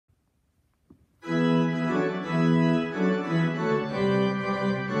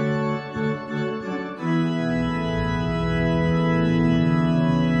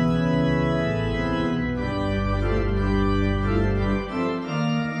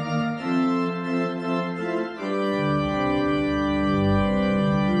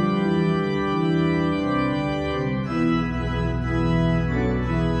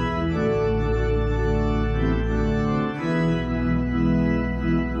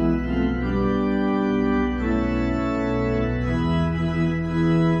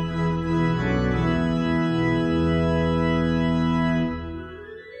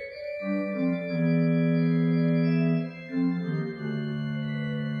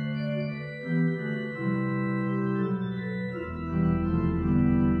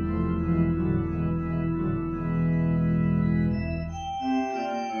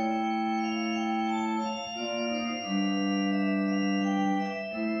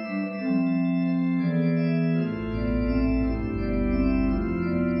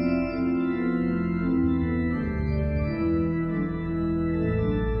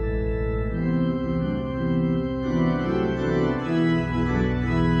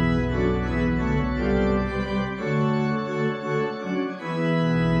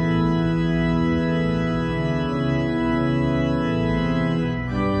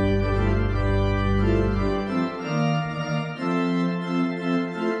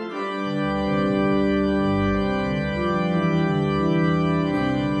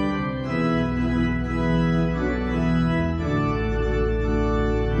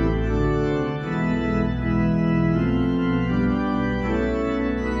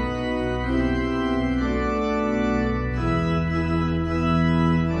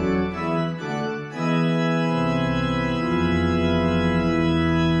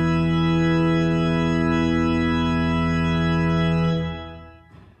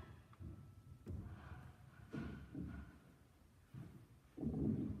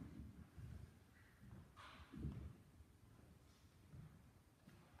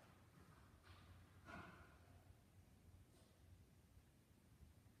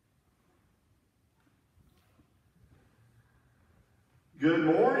Good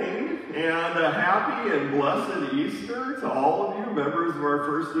morning, and a happy and blessed Easter to all of you, members of our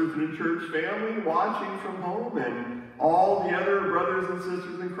First Lutheran Church family watching from home, and all the other brothers and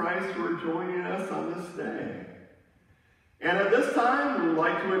sisters in Christ who are joining us on this day. And at this time, we would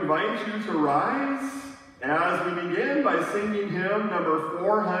like to invite you to rise as we begin by singing hymn number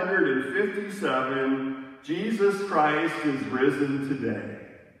 457, Jesus Christ is Risen Today.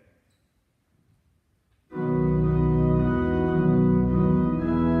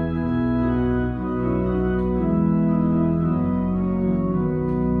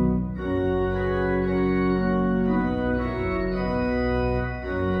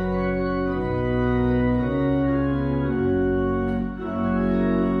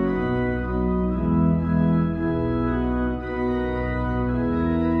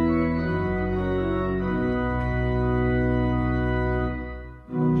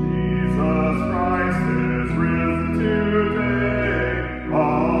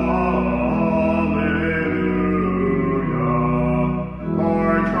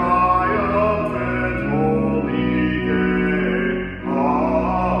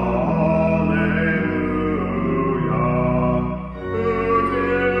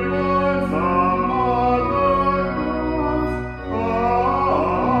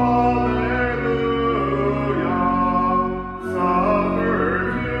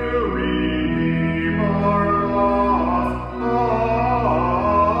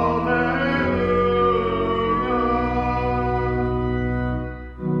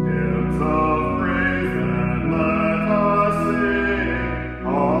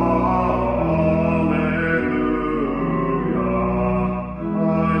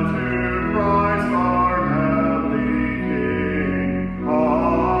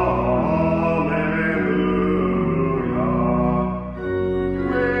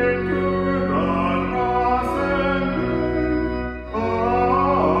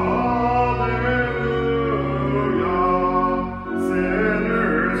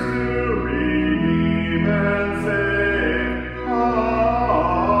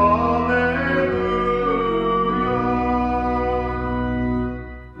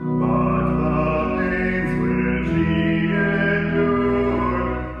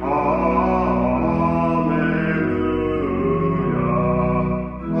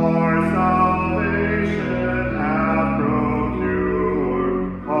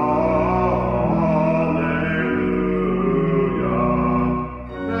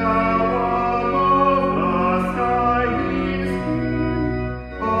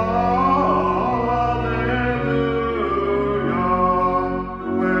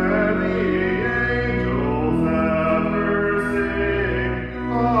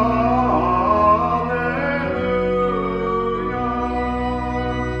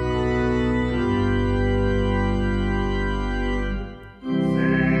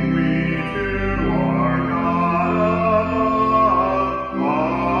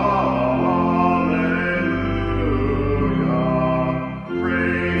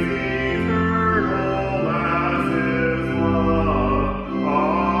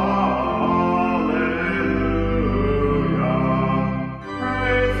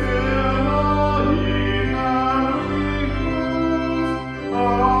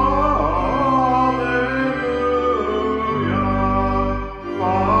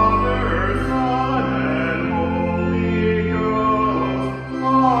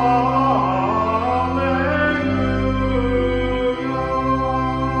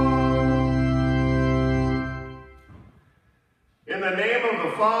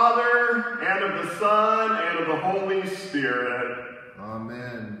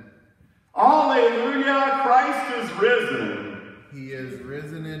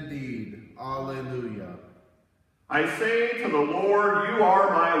 I say to the Lord, you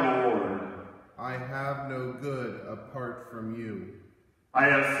are my Lord. I have no good apart from you. I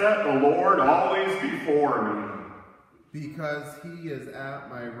have set the Lord always before me. Because he is at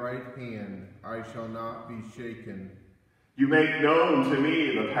my right hand, I shall not be shaken. You make known to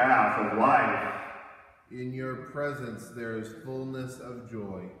me the path of life. In your presence there is fullness of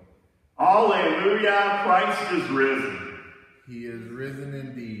joy. Alleluia, Christ is risen. He is risen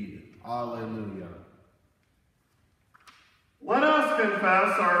indeed. Alleluia. Let us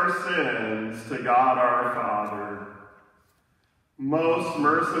confess our sins to God our Father. Most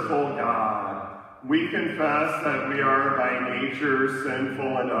merciful God, we confess that we are by nature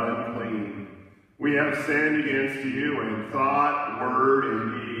sinful and unclean. We have sinned against you in thought, word,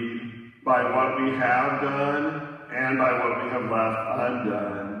 and deed, by what we have done and by what we have left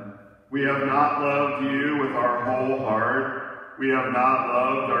undone. We have not loved you with our whole heart. We have not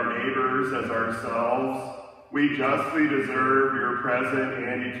loved our neighbors as ourselves. we justly deserve your present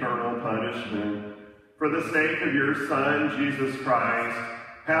and eternal punishment. For the sake of your Son, Jesus Christ,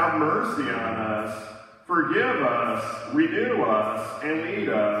 have mercy on us. Forgive us, renew us, and lead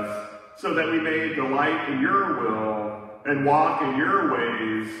us, so that we may delight in your will and walk in your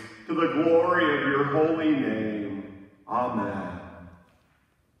ways, to the glory of your holy name. Amen.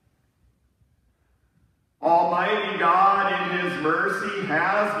 Almighty God, in his mercy,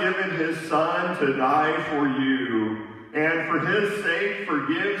 has given his Son to die for you, and for his sake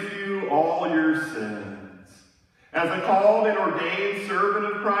forgives you all your sins. As a called and ordained servant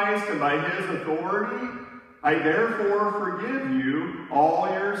of Christ and by his authority, I therefore forgive you all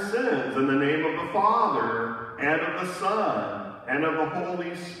your sins in the name of the Father, and of the Son, and of the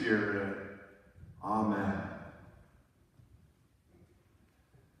Holy Spirit. Amen.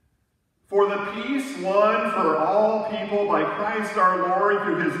 For the peace won for all people by Christ our Lord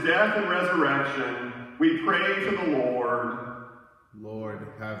through his death and resurrection, we pray to the Lord. Lord,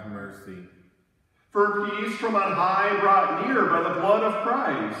 have mercy. For peace from on high brought near by the blood of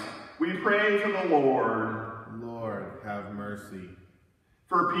Christ, we pray to the Lord. Lord, have mercy.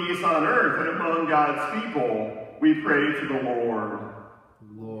 For peace on earth and among God's people, we pray to the Lord.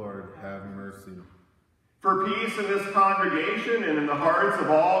 Lord, have mercy. For peace in this congregation and in the hearts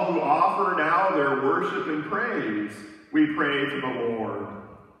of all who offer now their worship and praise, we pray to the Lord.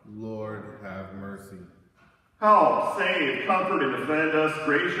 Lord, have mercy. Help, save, comfort, and defend us,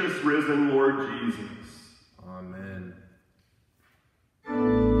 gracious, risen Lord Jesus. Amen.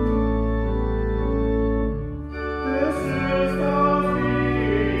 This is the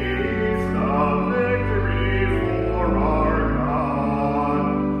feast of victory for our God.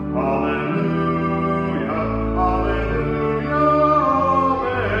 Hallelujah, hallelujah,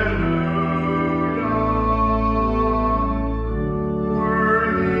 hallelujah.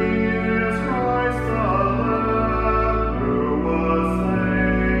 Worthy is Christ the Lamb who was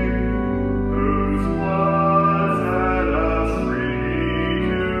slain, whose blood set us free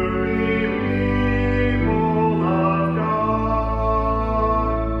to be people of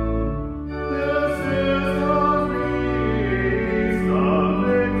God. This is the feast of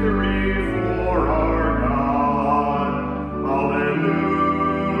victory for our God.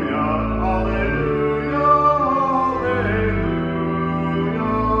 Hallelujah, hallelujah, hallelujah.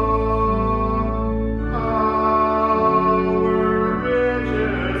 Our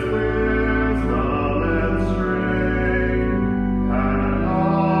riches, wisdom, and strength, and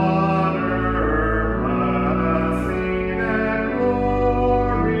honor, blessing, and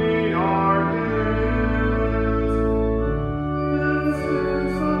glory are his. This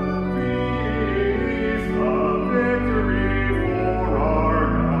is a feast of victory for our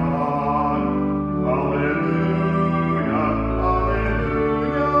God. Hallelujah,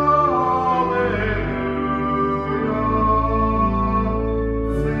 hallelujah, hallelujah.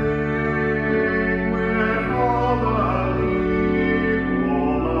 Sing with all the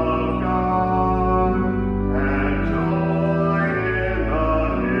people of God, and join in the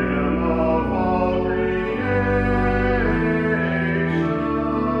hymn of all creation.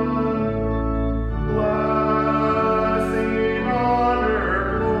 Blessing,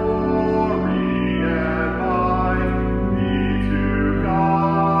 honor, glory, and might be to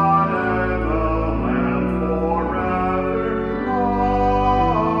God and the Lamb forever. Amen.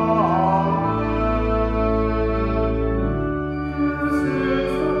 This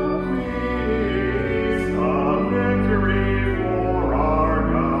is the feast of victory for our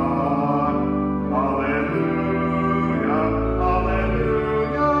God. Hallelujah,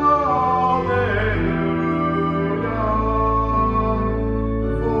 hallelujah, hallelujah.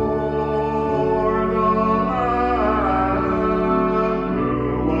 For the Lamb who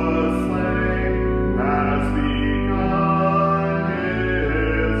was slain has begun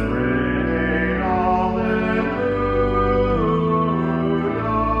his reign. Hallelujah.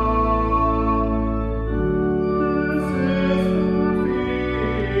 This is the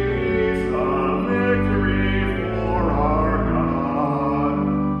feast of victory for our God.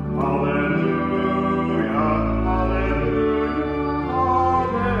 Hallelujah, hallelujah,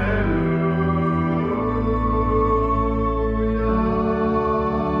 hallelujah.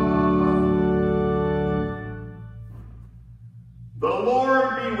 The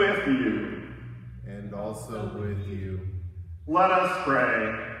Lord be with you. And also with you. Let us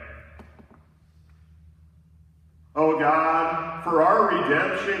pray. O God, for our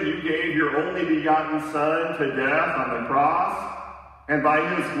redemption you gave your only begotten Son to death on the cross, and by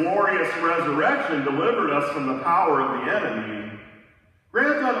his glorious resurrection delivered us from the power of the enemy.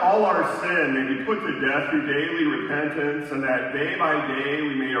 Grant that all our sin may be put to death through daily repentance, and that day by day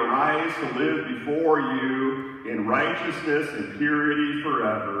we may arise to live before you in righteousness and purity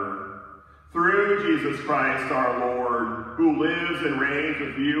forever. Through Jesus Christ our Lord, who lives and reigns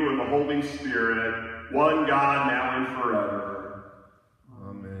with you in the Holy Spirit, one God, now and forever.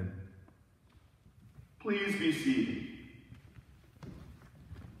 Amen. Please be seated.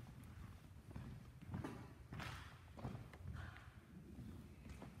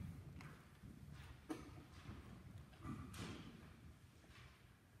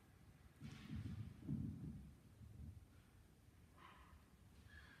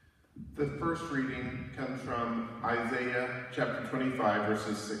 The first reading comes from Isaiah chapter 25,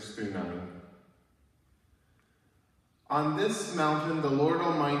 verses 6 through 9. On this mountain the Lord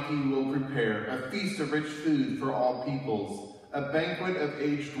Almighty will prepare a feast of rich food for all peoples, a banquet of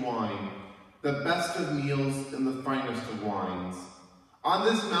aged wine, the best of meals and the finest of wines. On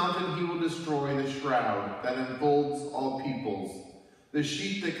this mountain he will destroy the shroud that enfolds all peoples, the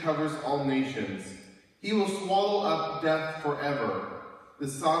sheet that covers all nations. He will swallow up death forever. The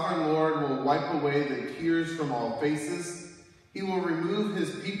sovereign Lord will wipe away the tears from all faces. He will remove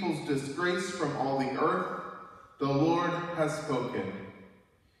his people's disgrace from all the earth. The Lord has spoken.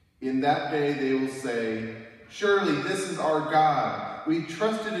 In that day they will say, surely this is our God. We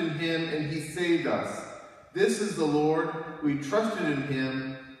trusted in him and he saved us. This is the Lord. We trusted in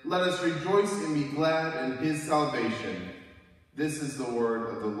him. Let us rejoice and be glad in his salvation. This is the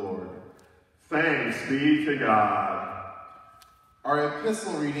word of the Lord. Thanks be to God. Our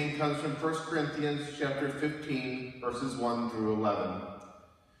epistle reading comes from 1 Corinthians chapter 15, verses 1 through 11.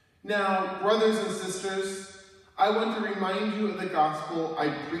 Now, brothers and sisters, I want to remind you of the gospel I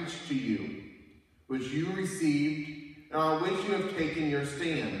preached to you, which you received and on which you have taken your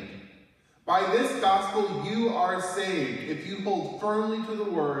stand. By this gospel you are saved, if you hold firmly to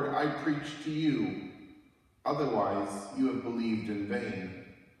the word I preached to you. Otherwise, you have believed in vain.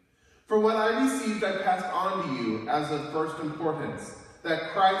 For what I received I passed on to you as of first importance,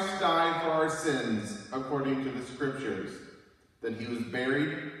 that Christ died for our sins according to the Scriptures, that he was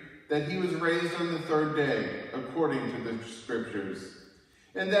buried, that he was raised on the third day according to the Scriptures,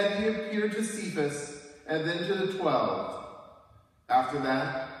 and that he appeared to Cephas and then to the 12. After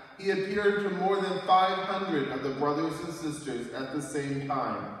that, he appeared to more than 500 of the brothers and sisters at the same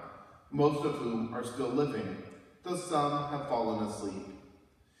time, most of whom are still living, though some have fallen asleep.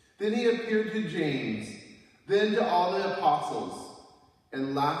 Then he appeared to James, then to all the apostles,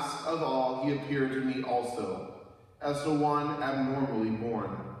 and last of all he appeared to me also, as to one abnormally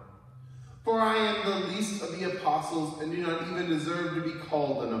born. For I am the least of the apostles and do not even deserve to be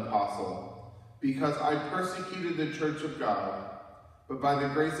called an apostle, because I persecuted the church of God. But by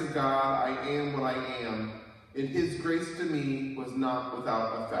the grace of God I am what I am, and his grace to me was not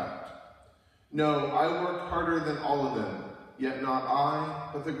without effect. No, I worked harder than all of them, yet not I,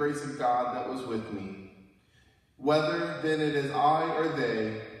 but the grace of God that was with me. Whether then it is I or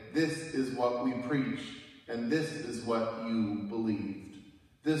they, this is what we preach, and this is what you believed.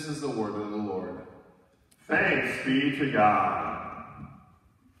 This is the word of the Lord. Thanks be to God.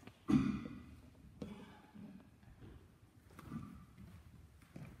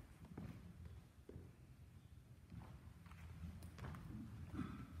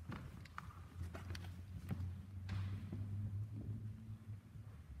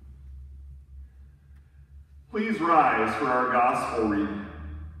 Please rise for our gospel reading.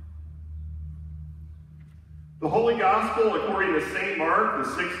 The Holy Gospel according to St. Mark, the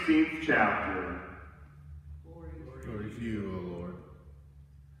 16th chapter. Glory to you, O Lord.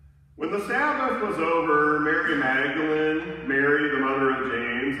 When the Sabbath was over, Mary Magdalene, Mary the mother of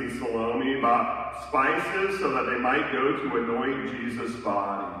James, and Salome bought spices so that they might go to anoint Jesus'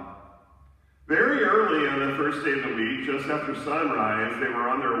 body. Very early on the first day of the week, just after sunrise, they were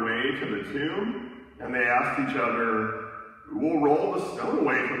on their way to the tomb, and they asked each other, "Who will roll the stone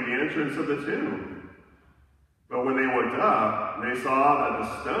away from the entrance of the tomb?" But when they looked up, they saw that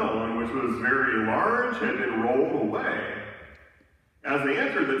the stone, which was very large, had been rolled away. As they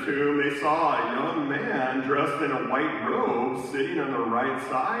entered the tomb, they saw a young man dressed in a white robe sitting on the right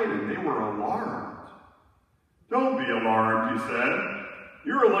side, and they were alarmed. "Don't be alarmed," he said.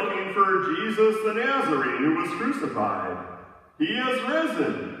 "You are looking for Jesus the Nazarene who was crucified. He is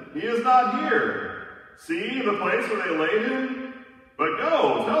risen. He is not here. See the place where they laid him? But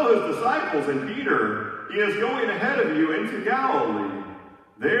go, tell his disciples and Peter, he is going ahead of you into Galilee.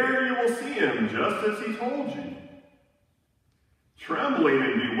 There you will see him, just as he told you." Trembling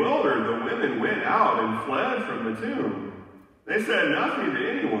and bewildered, the women went out and fled from the tomb. They said nothing to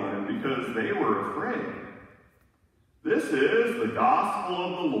anyone because they were afraid. This is the gospel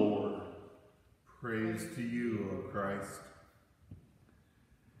of the Lord. Praise to you, O Christ.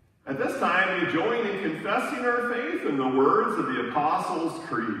 At this time, we join in confessing our faith in the words of the Apostles'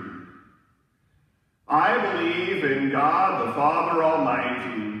 Creed. I believe in God the Father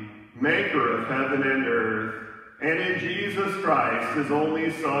Almighty, maker of heaven and earth, and in Jesus Christ, his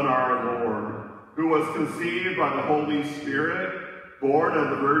only Son, our Lord, who was conceived by the Holy Spirit, born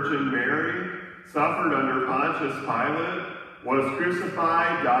of the Virgin Mary, suffered under Pontius Pilate, was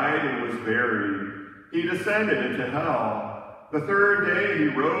crucified, died, and was buried. He descended into hell. The third day he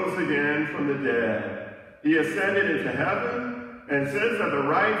rose again from the dead. He ascended into heaven and sits at the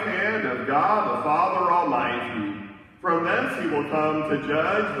right hand of God the Father Almighty. From thence he will come to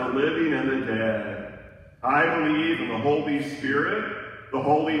judge the living and the dead. I believe in the Holy Spirit, the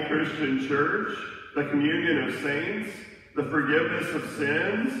holy Christian church, the communion of saints, the forgiveness of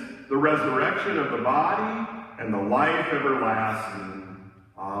sins, the resurrection of the body, and the life everlasting.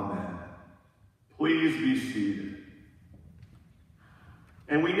 Amen. Please be seated.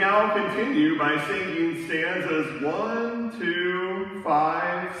 And we now continue by singing stanzas 1, 2,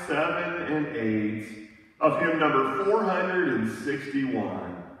 5, 7, and 8 of hymn number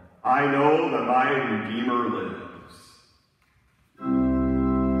 461, I Know That My Redeemer Lives.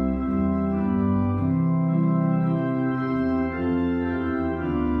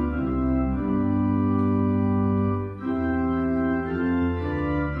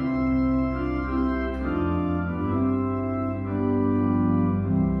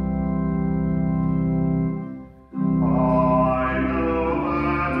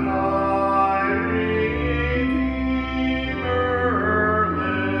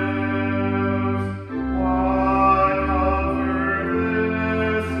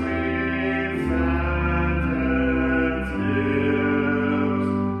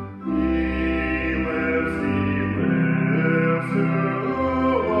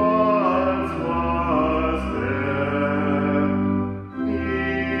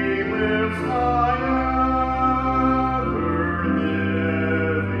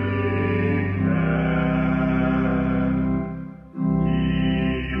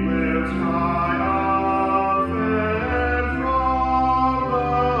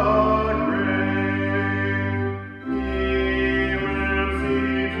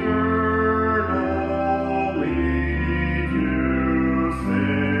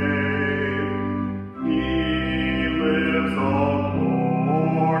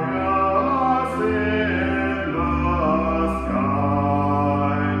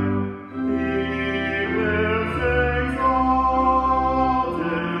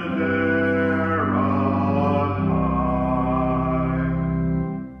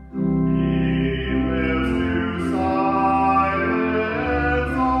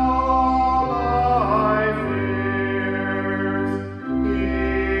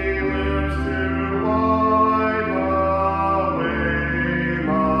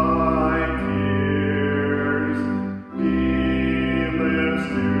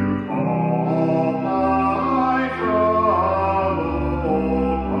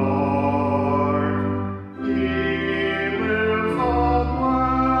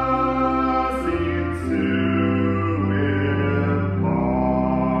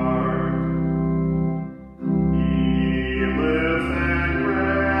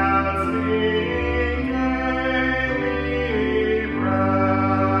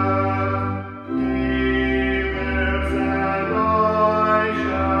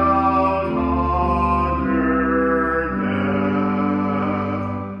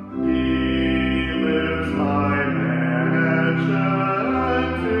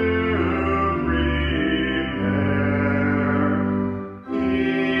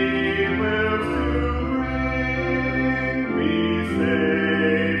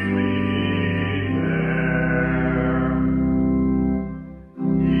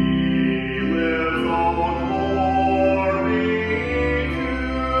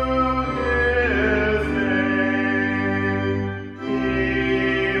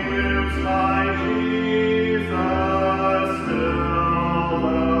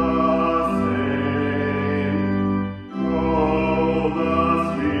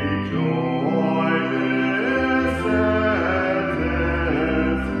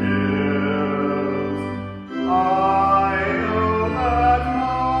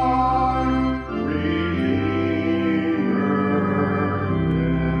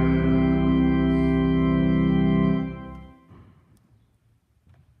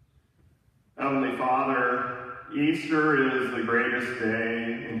 Easter is the greatest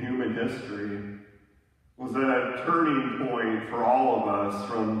day in human history. It was a turning point for all of us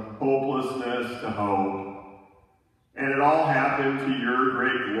from hopelessness to hope. And it all happened to your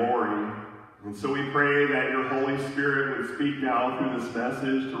great glory. And so we pray that your Holy Spirit would speak now through this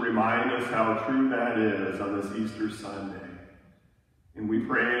message to remind us how true that is on this Easter Sunday. And we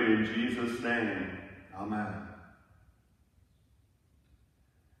pray it in Jesus' name. Amen.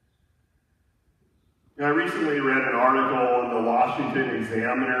 I recently read an article in the Washington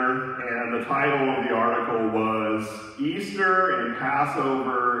Examiner, and the title of the article was Easter and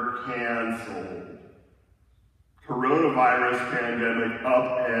Passover Canceled. Coronavirus pandemic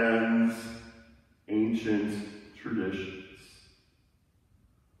upends ancient traditions.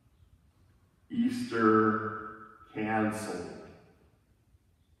 Easter canceled.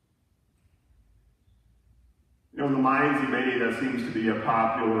 In the minds of many, that seems to be a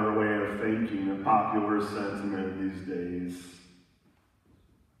popular way of thinking, a popular sentiment these days.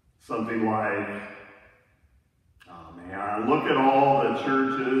 Something like, oh man, look at all the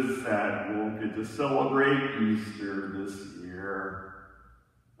churches that won't get to celebrate Easter this year.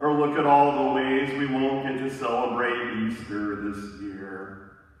 Or look at all the ways we won't get to celebrate Easter this year.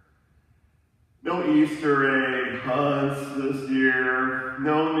 No Easter egg hunts this year,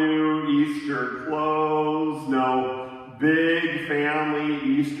 no new Easter clothes, no big family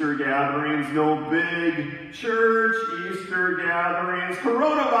Easter gatherings, no big church Easter gatherings.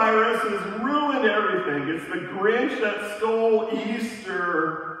 Coronavirus has ruined everything. It's the Grinch that stole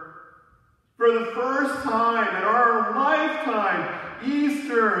Easter. For the first time in our lifetime,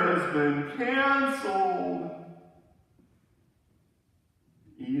 Easter has been canceled.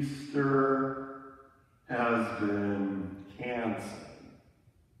 Easter has been canceled.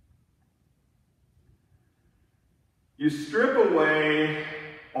 You strip away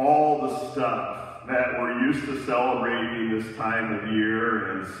all the stuff that we're used to celebrating this time of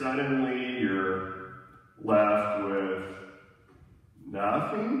year, and suddenly you're left with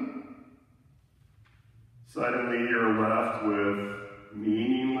nothing. Suddenly you're left with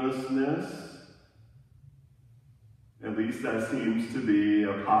meaninglessness. At least that seems to be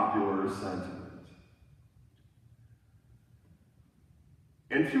a popular sentiment.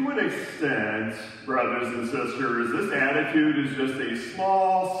 And to an extent, brothers and sisters, this attitude is just a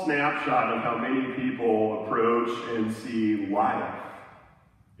small snapshot of how many people approach and see life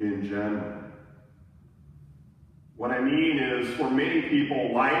in general. What I mean is, for many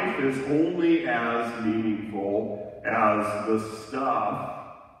people, life is only as meaningful as the stuff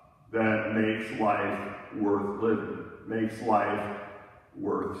that makes life worth living, makes life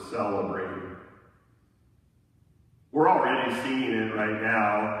worth celebrating. We're already seeing it right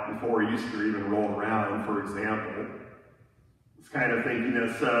now, before Easter even rolled around, for example. This kind of thinking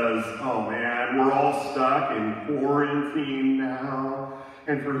that says, oh man, we're all stuck in quarantine now,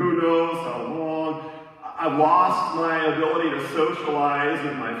 and for who knows how long. I've lost my ability to socialize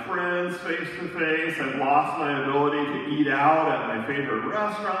with my friends face to face. I've lost my ability to eat out at my favorite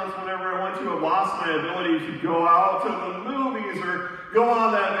restaurants whenever I want to. I've lost my ability to go out to the movies or go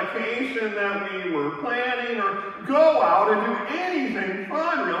on that vacation that we were planning or go out and do anything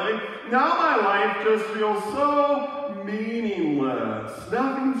fun, really. Now my life just feels so meaningless.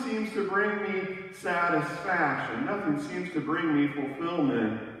 Nothing seems to bring me satisfaction. Nothing seems to bring me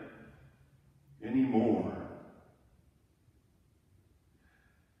fulfillment anymore.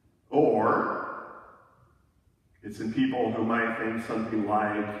 Or it's in people who might think something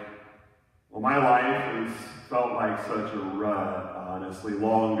like, well, my life has felt like such a rut, honestly,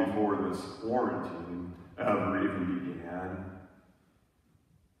 long before this quarantine ever even began.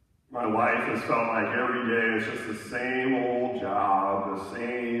 My life has felt like every day is just the same old job, the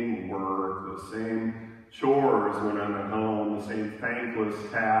same work, the same chores when I'm at home, the same thankless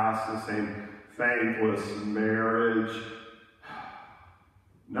tasks, the same thankless marriage.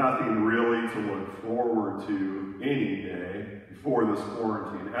 Nothing really to look forward to any day before this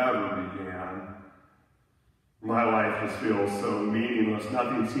quarantine ever began. My life just feels so meaningless.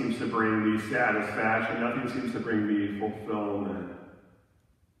 Nothing seems to bring me satisfaction. Nothing seems to bring me fulfillment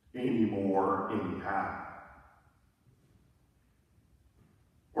anymore, anyhow.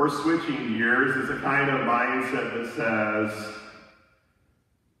 Or switching gears is a kind of mindset that says,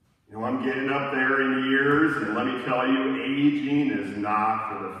 I'm getting up there in years, and let me tell you, aging is not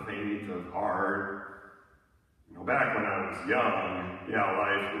for the faint of heart. Back when I was young,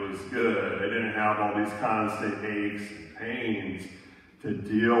 life was good. I didn't have all these constant aches and pains to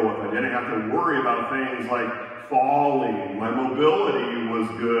deal with. I didn't have to worry about things like falling. My mobility was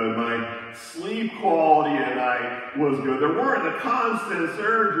good. My sleep quality at night was good. There weren't the constant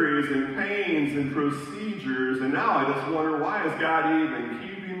surgeries and pains and procedures. And now I just wonder, why is God even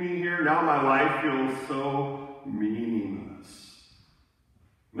keeping me here? Now my life feels so meaningless.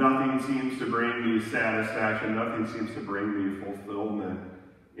 Nothing seems to bring me satisfaction. Nothing seems to bring me fulfillment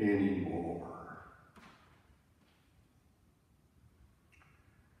anymore.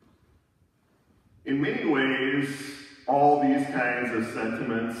 In many ways, all these kinds of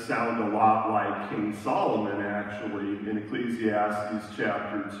sentiments sound a lot like King Solomon, actually, in Ecclesiastes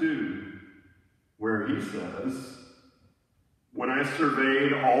chapter 2, where he says, "When I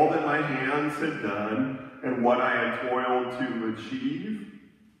surveyed all that my hands had done and what I had toiled to achieve,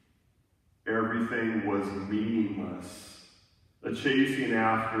 everything was meaningless, a chasing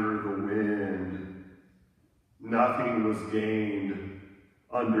after the wind. Nothing was gained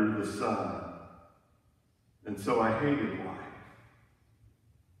under the sun. And so I hated life."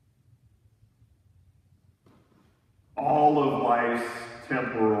 All of life's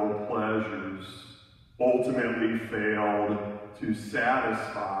temporal pleasures ultimately failed to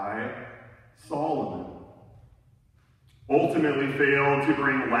satisfy Solomon. Ultimately failed to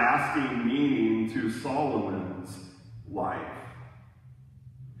bring lasting meaning to Solomon's life.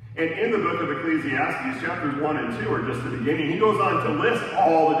 And in the book of Ecclesiastes, chapters 1 and 2 are just the beginning. He goes on to list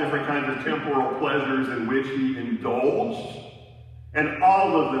all the different kinds of temporal pleasures in which he indulged, and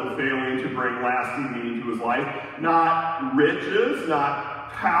all of them failing to bring lasting meaning to his life. Not riches,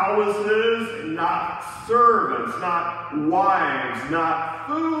 not palaces, not servants, not wives, not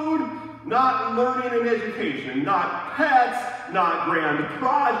food, not learning and education, not pets, not grand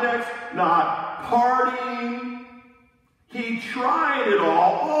projects, not partying. He tried it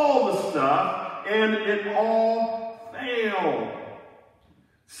all the stuff, and it all failed.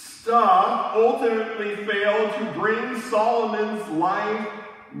 Stuff ultimately failed to bring Solomon's life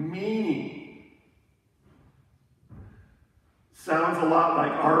meaning. Sounds a lot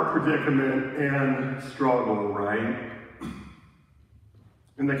like our predicament and struggle, right?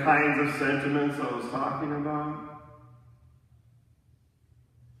 And the kinds of sentiments I was talking about.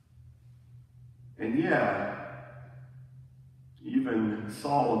 And yet, even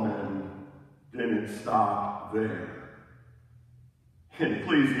Solomon didn't stop there. And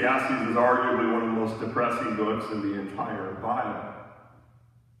Ecclesiastes is arguably one of the most depressing books in the entire Bible.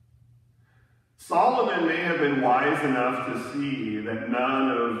 Solomon may have been wise enough to see that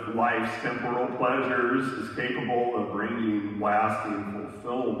none of life's temporal pleasures is capable of bringing lasting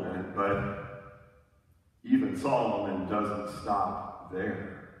fulfillment, but even Solomon doesn't stop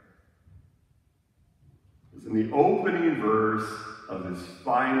there. It's in the opening verse of this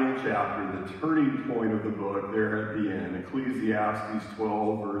final chapter, the turning point of the book, there at the end, Ecclesiastes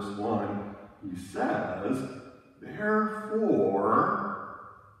 12, verse 1, he says, "Therefore,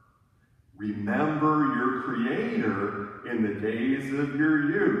 remember your Creator in the days of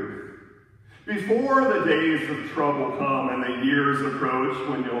your youth, before the days of trouble come and the years approach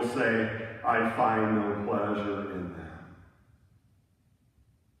when you'll say, I find no pleasure in them."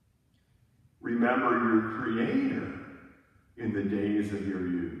 Remember your Creator in the days of your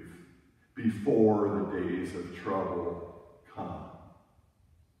youth, before the days of trouble come.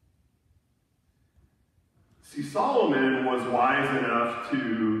 See, Solomon was wise enough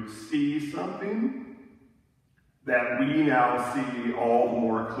to see something that we now see all the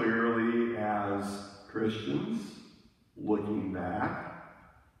more clearly as Christians, looking back.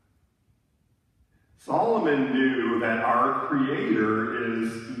 Solomon knew that our Creator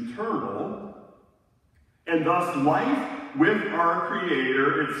is eternal, and thus life with our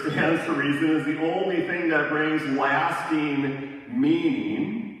Creator, it stands to reason, is the only thing that brings lasting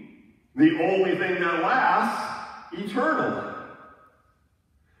meaning, the only thing that lasts eternally.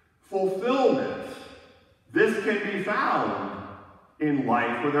 Fulfillment. This can be found in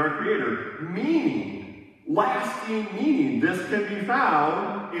life with our Creator. Meaning, lasting meaning. This can be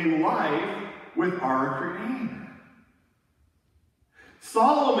found in life with our Creator.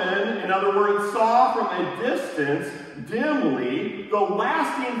 Solomon, in other words, saw from a distance, dimly, the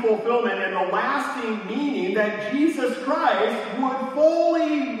lasting fulfillment and the lasting meaning that Jesus Christ would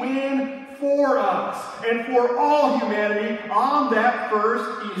fully win for us and for all humanity on that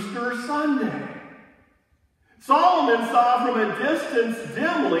first Easter Sunday. Solomon saw from a distance,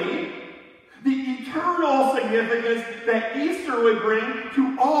 dimly, the eternal significance that Easter would bring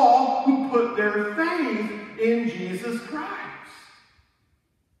to all who put their faith in Jesus Christ.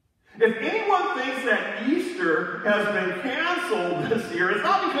 If anyone thinks that Easter has been canceled this year, it's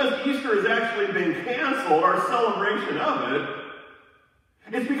not because Easter has actually been canceled, our celebration of it.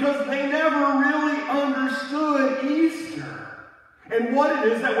 It's because they never really understood Easter and what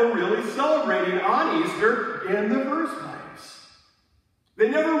it is that we're really celebrating on Easter in the first place. They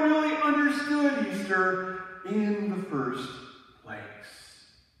never really understood Easter in the first place.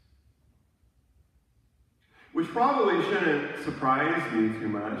 Which probably shouldn't surprise me too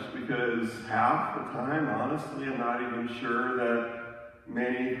much, because half the time, honestly, I'm not even sure that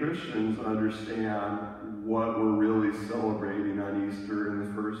many Christians understand what we're really celebrating on Easter in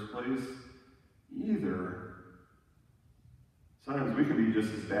the first place either. Sometimes we can be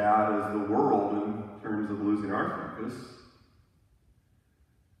just as bad as the world in terms of losing our focus.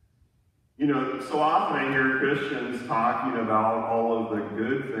 You know, so often I hear Christians talking about all of the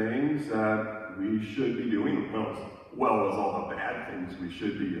good things that we should be doing, as well as all the bad things we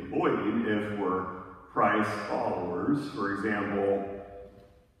should be avoiding if we're Christ followers. For example,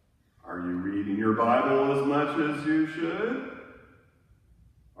 are you reading your Bible as much as you should?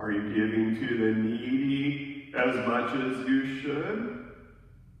 Are you giving to the needy as much as you should?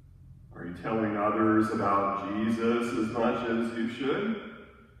 Are you telling others about Jesus as much as you should?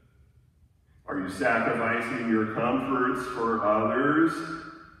 Are you sacrificing your comforts for others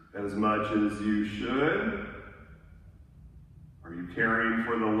as much as you should? Are you caring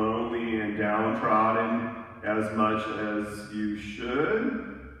for the lonely and downtrodden as much as you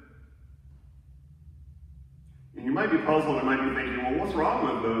should? And you might be puzzled and might be thinking, well, what's wrong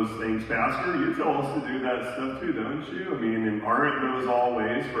with those things, Pastor? You tell us to do that stuff too, don't you? I mean, and aren't those all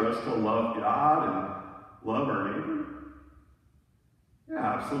ways for us to love God and love our neighbor?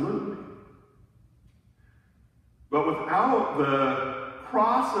 Yeah, absolutely. But without the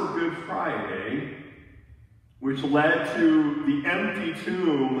cross of Good Friday, which led to the empty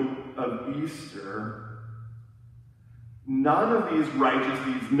tomb of Easter, none of these righteous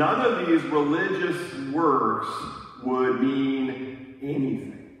deeds, none of these religious works would mean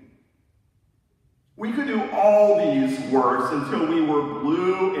anything. We could do all these works until we were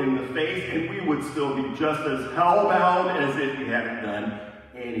blue in the face, and we would still be just as hellbound as if we hadn't done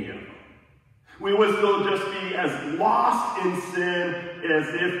any of them. We would still just be as lost in sin as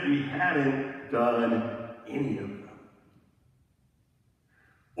if we hadn't done any of them.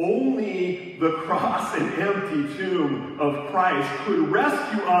 Only the cross and empty tomb of Christ could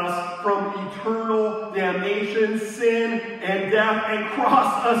rescue us from eternal damnation, sin, and death, and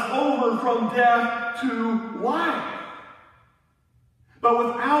cross us over from death to life. But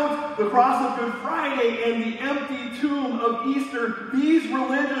without the cross of Good Friday and the empty tomb of Easter, these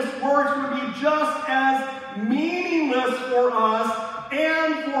religious works would be just as meaningless for us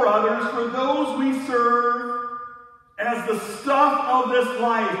and for others, for those we serve, as the stuff of this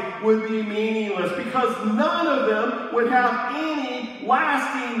life would be meaningless, because none of them would have any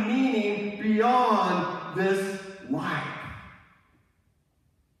lasting meaning beyond this life.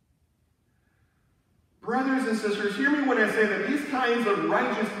 Brothers and sisters, hear me when I say that these kinds of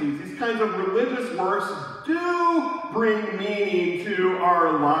righteous deeds, these kinds of religious works do bring meaning to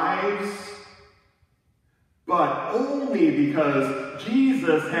our lives, but only because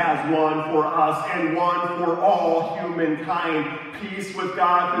Jesus has won for us and won for all humankind peace with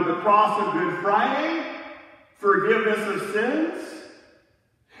God through the cross of Good Friday, forgiveness of sins,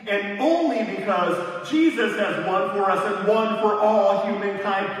 and only because Jesus has won for us and won for all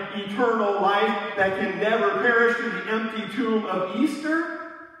humankind eternal life that can never perish through the empty tomb of Easter.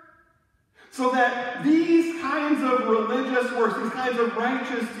 So that these kinds of religious works, these kinds of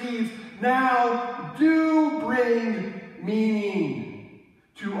righteous deeds now do bring meaning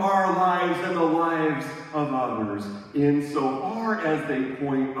to our lives and the lives of others, insofar as they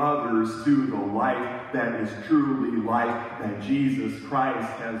point others to the life that is truly life that Jesus Christ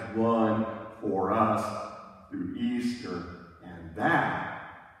has won for us through Easter. And that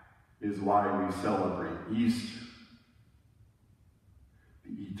is why we celebrate Easter.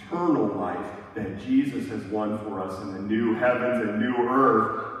 The eternal life that Jesus has won for us in the new heavens and new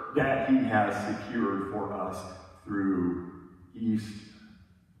earth that he has secured for us through Easter.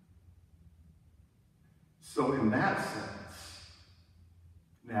 So in that sense,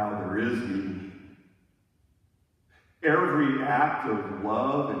 now there is meaning. Every act of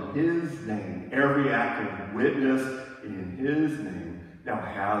love in his name, every act of witness in his name, now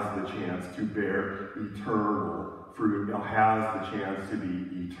has the chance to bear eternal fruit, now has the chance to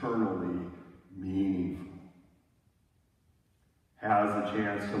be eternally meaningful. Has the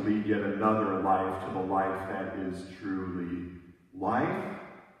chance to lead yet another life to the life that is truly life.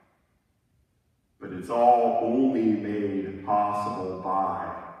 But it's all only made possible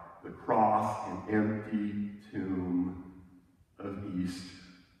by the cross and empty tomb of Easter.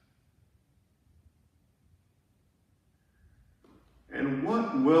 And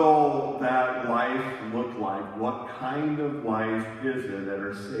what will that life look like? What kind of life is it that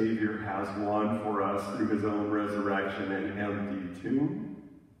our Savior has won for us through his own resurrection and empty tomb?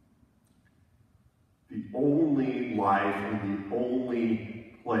 The only life and the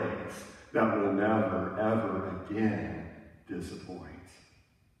only place that will never, never again disappoint,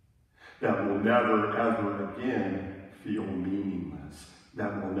 that will never ever again feel meaningless,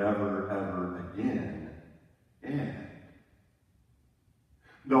 that will never ever again end.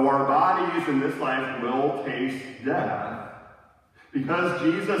 Though our bodies in this life will taste death, because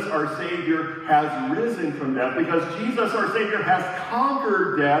Jesus our Savior has risen from death, because Jesus our Savior has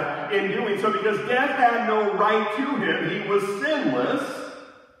conquered death in doing so, because death had no right to him, he was sinless,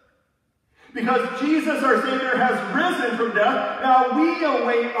 because Jesus our Savior has risen from death, now we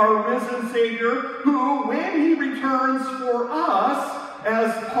await our risen Savior, who, when he returns for us,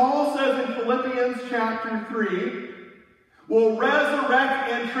 as Paul says in Philippians chapter 3, will resurrect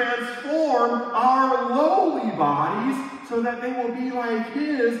and transform our lowly bodies so that they will be like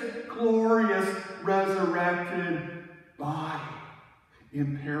his glorious resurrected body,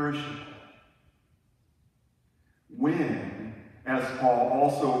 imperishable. When, as Paul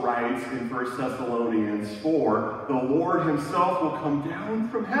also writes in 1 Thessalonians 4, the Lord himself will come down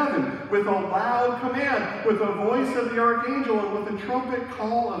from heaven with a loud command, with the voice of the archangel, and with the trumpet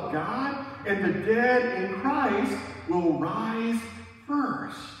call of God, and the dead in Christ will rise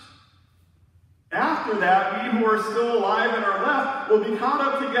first. After that, we who are still alive and are left will be caught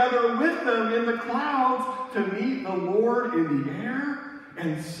up together with them in the clouds to meet the Lord in the air,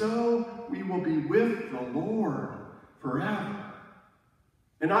 and so we will be with the Lord forever.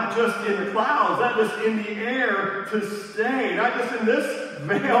 And not just in the clouds, not just in the air to stay, not just in this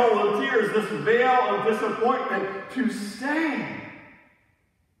veil of tears, this veil of disappointment to stay.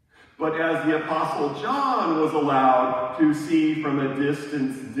 But as the Apostle John was allowed to see from a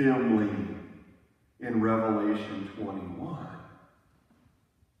distance dimly in Revelation 21.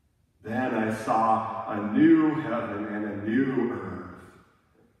 Then I saw a new heaven and a new earth.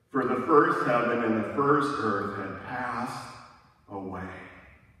 For the first heaven and the first earth had passed away.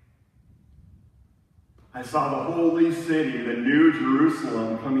 I saw the holy city, the new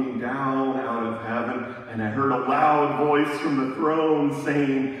Jerusalem, coming down out of heaven, and I heard a loud voice from the throne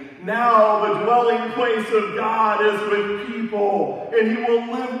saying, "Now the dwelling place of God is with people, and he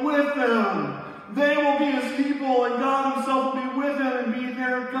will live with them. They will be his people, and God himself will be with them and be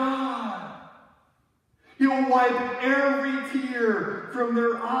their God. He will wipe every tear from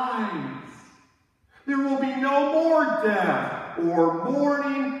their eyes. There will be no more death, or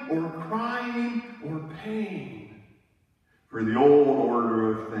mourning, or crying, or pain. For the old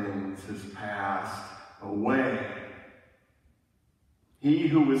order of things has passed away." He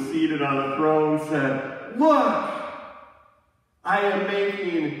who was seated on the throne said, "Look, I am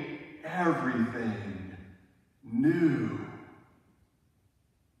making everything new."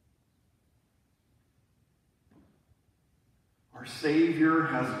 Our Savior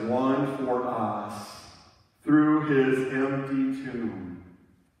has won for us, through his empty tomb,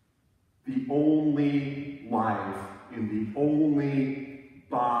 the only life in the only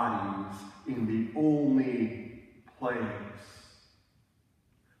bodies, in the only place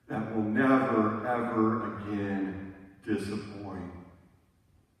that will never, ever again disappoint,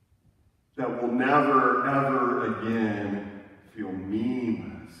 that will never, ever again feel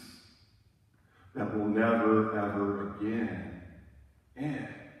meaningless, that will never, ever again end.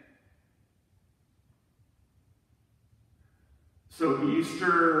 So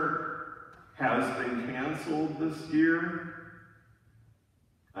Easter has been canceled this year?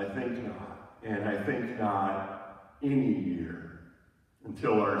 I think not. And I think not any year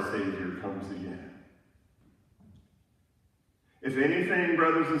until our Savior comes again. If anything,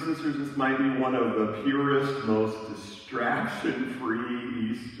 brothers and sisters, this might be one of the purest, most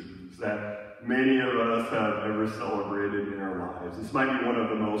distraction-free Easters that many of us have ever celebrated in our lives. This might be one of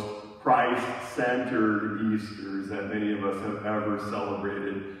the most Christ-centered Easters that many of us have ever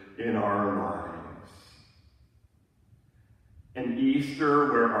celebrated in our lives. An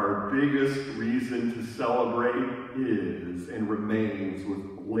Easter where our biggest reason to celebrate is and remains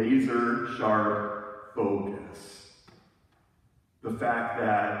with laser-sharp focus. The fact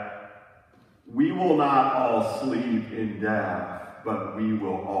that we will not all sleep in death, but we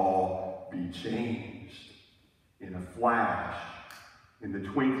will all be changed in a flash, in the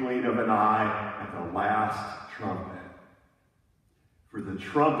twinkling of an eye, at the last trumpet. For the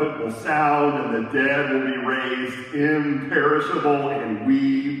trumpet will sound, and the dead will be raised imperishable, and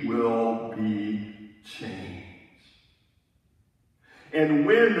we will be changed. And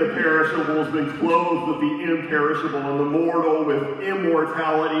when the perishable has been clothed with the imperishable, and the mortal with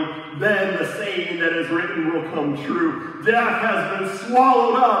immortality, then the saying that is written will come true. Death has been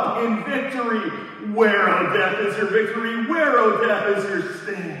swallowed up in victory. Where, O death, is your victory? Where, O death, is your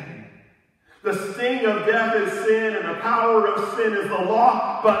sting? The sting of death is sin, and the power of sin is the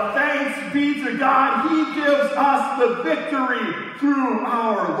law. But thanks be to God, he gives us the victory through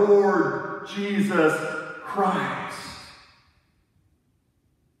our Lord Jesus Christ.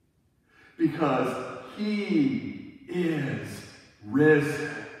 Because he is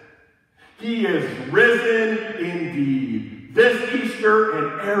risen. He is risen indeed. This Easter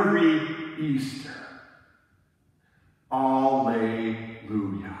and every Easter.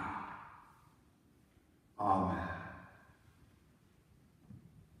 Alleluia. Amen.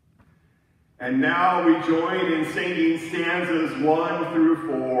 And now we join in singing stanzas 1 through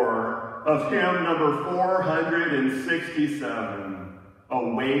 4 of hymn number 467,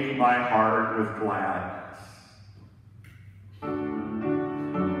 Awake My Heart with Gladness.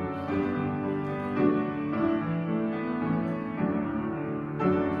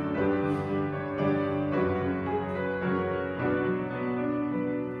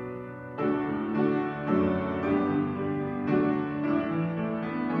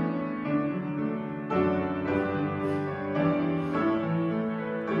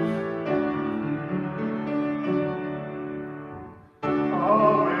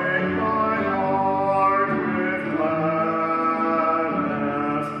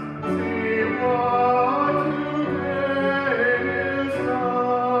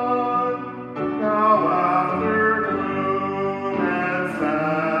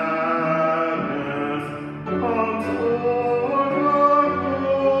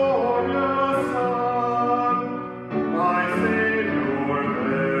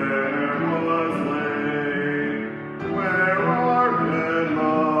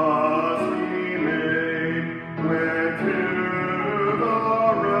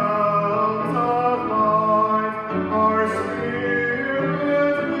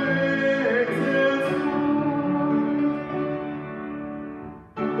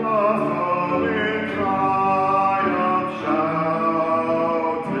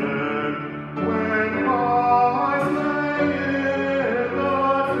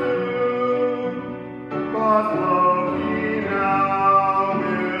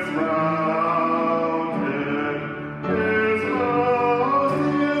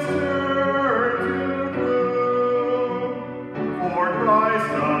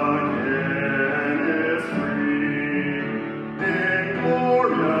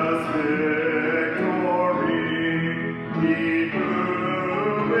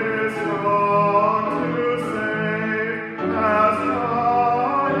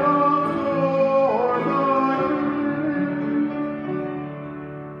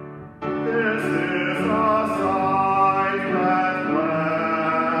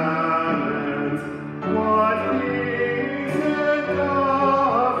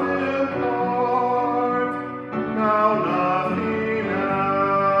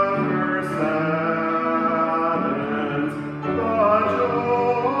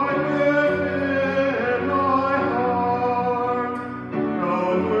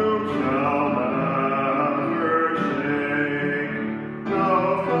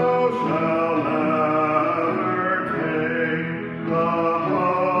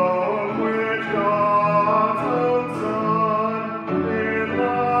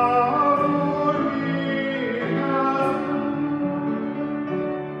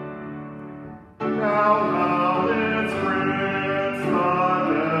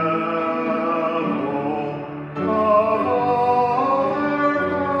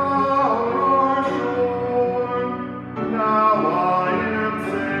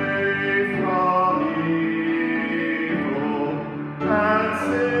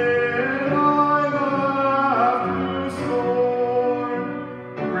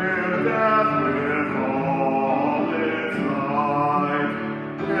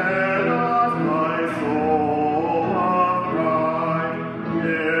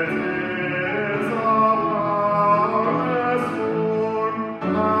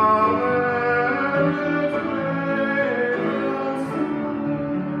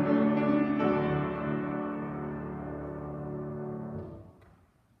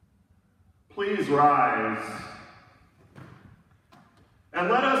 Please rise. And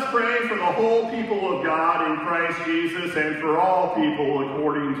let us pray for the whole people of God in Christ Jesus and for all people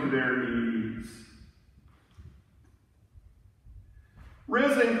according to their needs.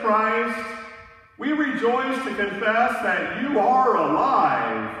 Risen Christ, we rejoice to confess that you are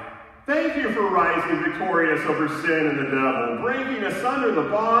alive. Thank you for rising victorious over sin and the devil, breaking asunder the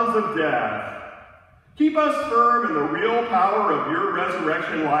bonds of death. Keep us firm in the real power of your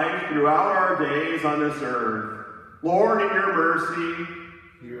resurrection life throughout our days on this earth. Lord, in your mercy,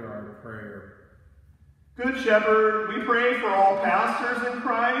 hear our prayer. Good Shepherd, we pray for all pastors in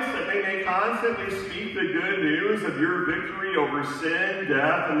Christ that they may constantly speak the good news of your victory over sin,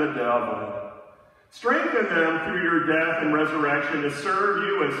 death, and the devil. Strengthen them through your death and resurrection to serve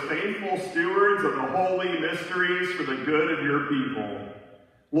you as faithful stewards of the holy mysteries for the good of your people.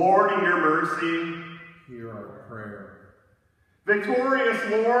 Lord, in your mercy, hear our prayer. Victorious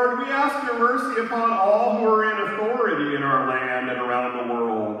Lord, we ask your mercy upon all who are in authority in our land and around the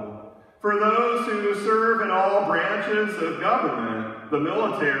world. For those who serve in all branches of government, the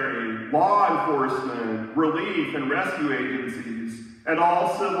military, law enforcement, relief and rescue agencies, and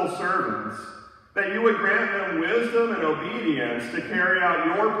all civil servants, that you would grant them wisdom and obedience to carry out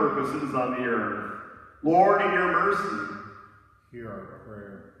your purposes on the earth. Lord, in your mercy, hear our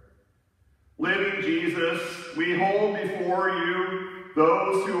prayer. Living Jesus, we hold before you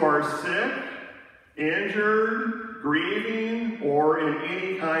those who are sick, injured, grieving, or in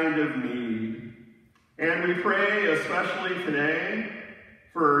any kind of need. And we pray especially today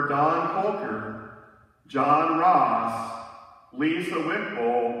for Don Colker, John Ross, Lisa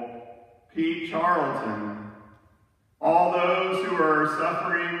Wickbull, Pete Charlton, all those who are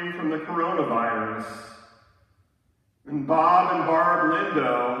suffering from the coronavirus, and Bob and Barb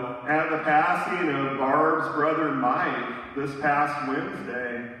Lindo at the passing of Barb's brother Mike this past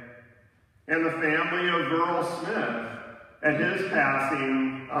Wednesday, and the family of Burl Smith at his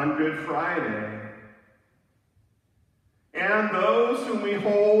passing on Good Friday. And those whom we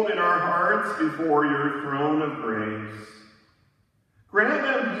hold in our hearts before your throne of grace. Grant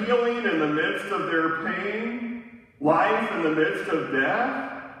them healing in the midst of their pain, life in the midst of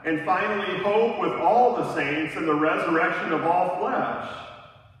death, and finally hope with all the saints in the resurrection of all flesh.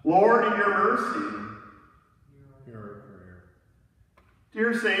 Lord, in your mercy, hear our prayer.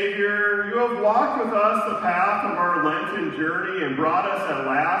 Dear Savior, you have walked with us the path of our Lenten journey and brought us at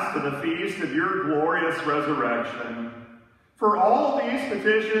last to the feast of your glorious resurrection. For all these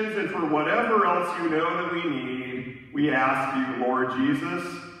petitions and for whatever else you know that we need, we ask you, Lord Jesus,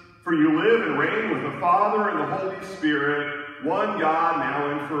 for you live and reign with the Father and the Holy Spirit, one God,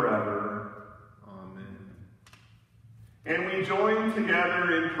 now and forever. Amen. And we join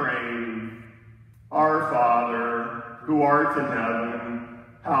together in praying, Our Father, who art in heaven,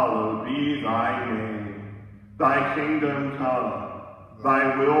 hallowed be thy name. Thy kingdom come,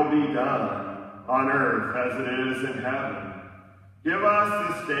 thy will be done, on earth as it is in heaven. Give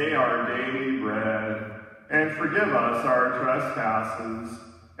us this day our daily bread, and forgive us our trespasses,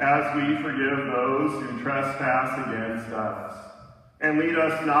 as we forgive those who trespass against us. And lead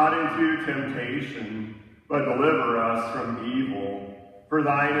us not into temptation, but deliver us from evil. For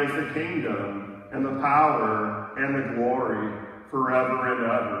thine is the kingdom, and the power, and the glory, forever and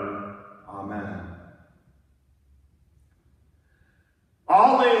ever. Amen.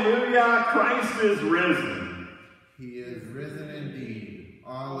 Alleluia, Christ is risen. He is risen indeed.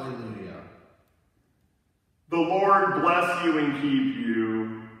 Alleluia. The Lord bless you and keep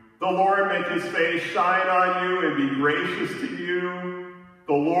you. The Lord make his face shine on you and be gracious to you.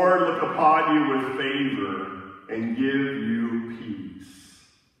 The Lord look upon you with favor and give you peace.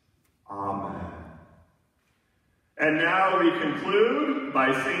 Amen. And now we conclude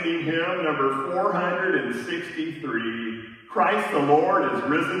by singing hymn number 463, Christ the Lord is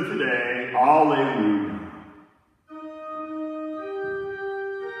risen today. Alleluia.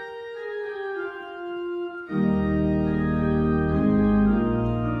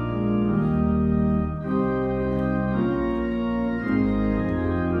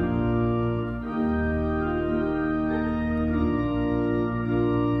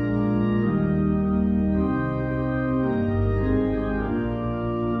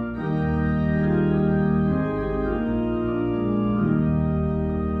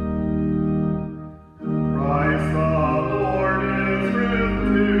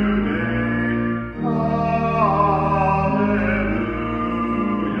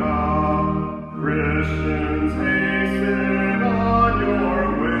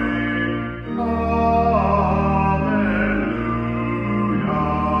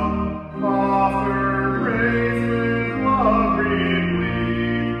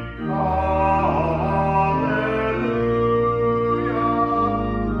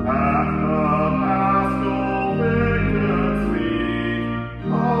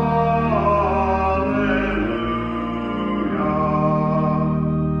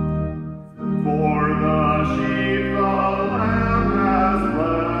 Sheep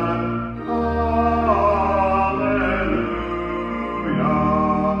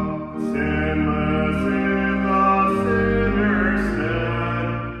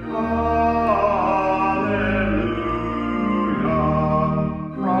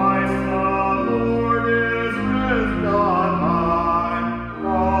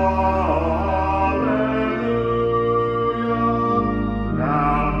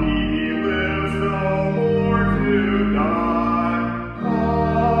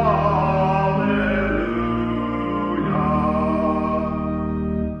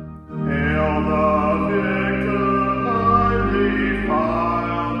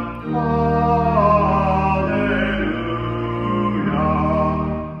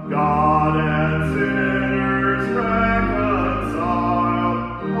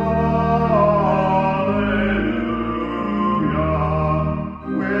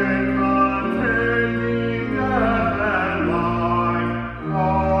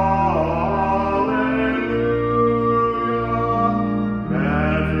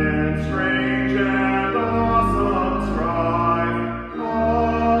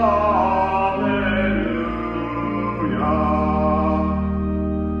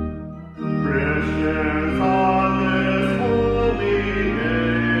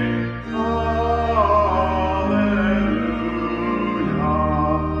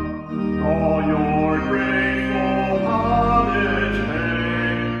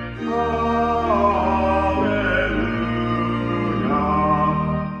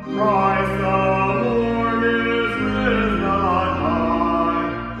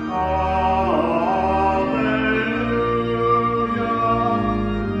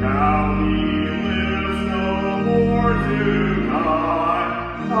to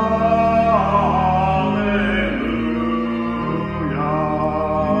God.